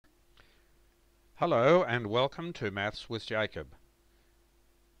Hello and welcome to Maths with Jacob.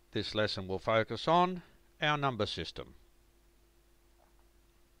 This lesson will focus on our number system.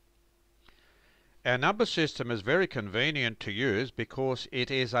 Our number system is very convenient to use because it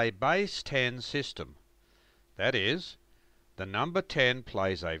is a base 10 system. That is, the number 10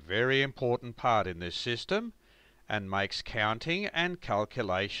 plays a very important part in this system and makes counting and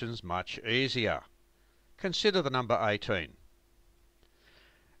calculations much easier. Consider the number 18.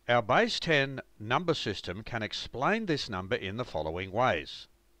 Our base 10 number system can explain this number in the following ways.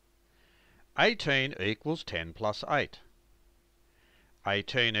 18 equals 10 plus 8.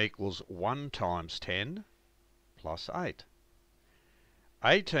 18 equals 1 times 10 plus 8.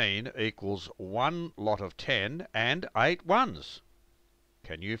 18 equals one lot of 10 and 8 ones.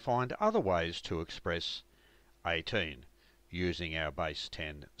 Can you find other ways to express 18 using our base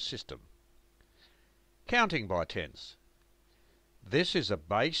 10 system? Counting by tens. This is a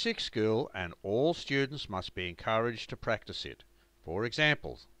basic skill and all students must be encouraged to practice it. For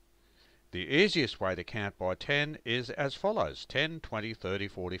example, the easiest way to count by 10 is as follows: 10, 20, 30,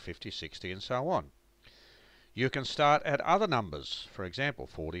 40, 50, 60 and so on. You can start at other numbers, for example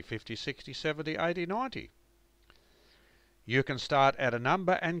 40, 50, 60, 70, 80, 90. You can start at a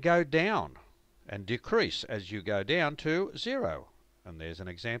number and go down and decrease as you go down to 0, and there's an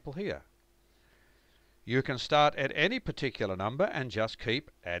example here. You can start at any particular number and just keep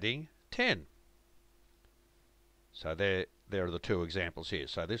adding 10. So there are the two examples here.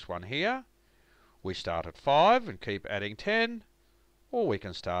 So this one here, we start at 5 and keep adding 10, or we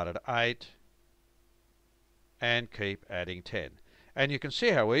can start at 8 and keep adding 10. And you can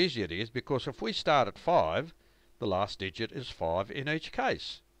see how easy it is, because if we start at 5, the last digit is 5 in each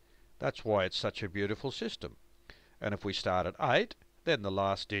case. That's why it's such a beautiful system. And if we start at 8, then the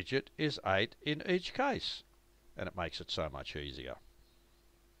last digit is 8 in each case, and it makes it so much easier.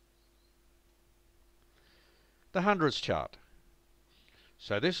 The hundreds chart.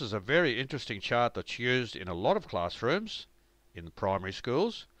 So this is a very interesting chart that's used in a lot of classrooms in the primary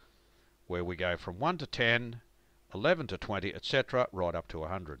schools, where we go from 1 to 10, 11 to 20, etc., right up to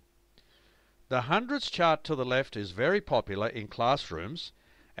 100. The hundreds chart to the left is very popular in classrooms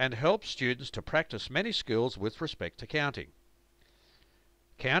and helps students to practice many skills with respect to counting.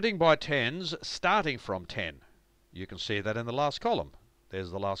 Counting by tens starting from 10. You can see that in the last column. There's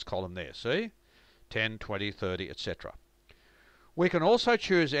the last column there, see? 10, 20, 30, etc. We can also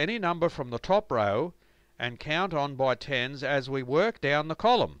choose any number from the top row and count on by tens as we work down the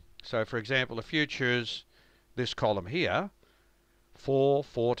column. So for example, if you choose this column here, 4,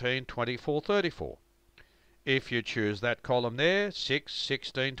 14, 24, 34. If you choose that column there, 6,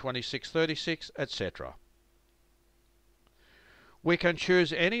 16, 26, 36, etc. We can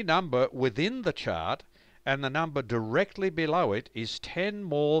choose any number within the chart, and the number directly below it is 10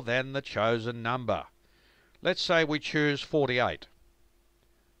 more than the chosen number. Let's say we choose 48.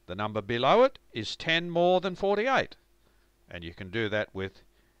 The number below it is 10 more than 48, and you can do that with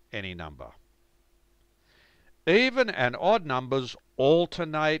any number. Even and odd numbers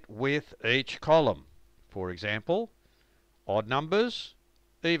alternate with each column. For example, odd numbers,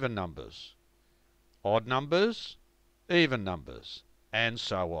 even numbers. Odd numbers, even numbers, and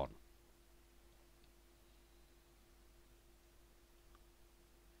so on.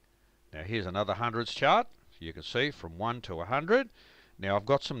 Now here's another hundreds chart. You can see from 1 to 100. Now I've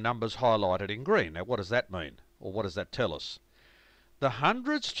got some numbers highlighted in green. Now what does that mean? Or what does that tell us? The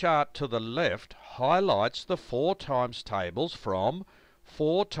hundreds chart to the left highlights the 4 times tables from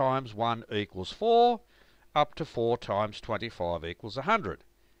 4 times 1 equals 4 up to 4 times 25 equals 100.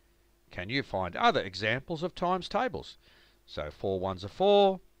 Can you find other examples of times tables? So 4 ones are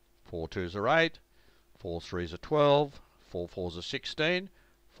 4, 4 twos are 8, 4 threes are 12, 4 fours are 16,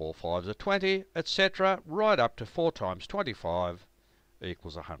 4 fives are 20, etc., right up to 4 times 25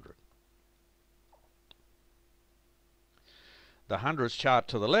 equals 100. The hundreds chart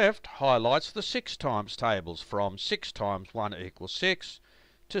to the left highlights the 6 times tables from 6 times 1 equals 6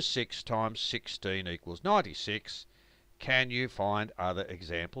 to 6 times 16 equals 96. Can you find other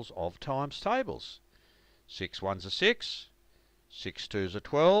examples of times tables? 6 ones are 6, 6 twos are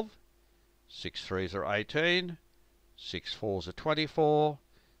 12, 6 threes are 18, 6 fours are 24,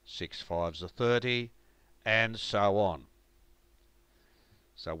 6 fives are 30, and so on.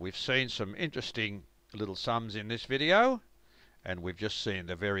 So we've seen some interesting little sums in this video, and we've just seen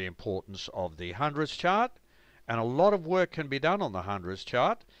the very importance of the hundreds chart, and a lot of work can be done on the hundreds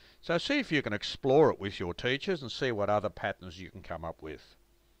chart. So see if you can explore it with your teachers and see what other patterns you can come up with.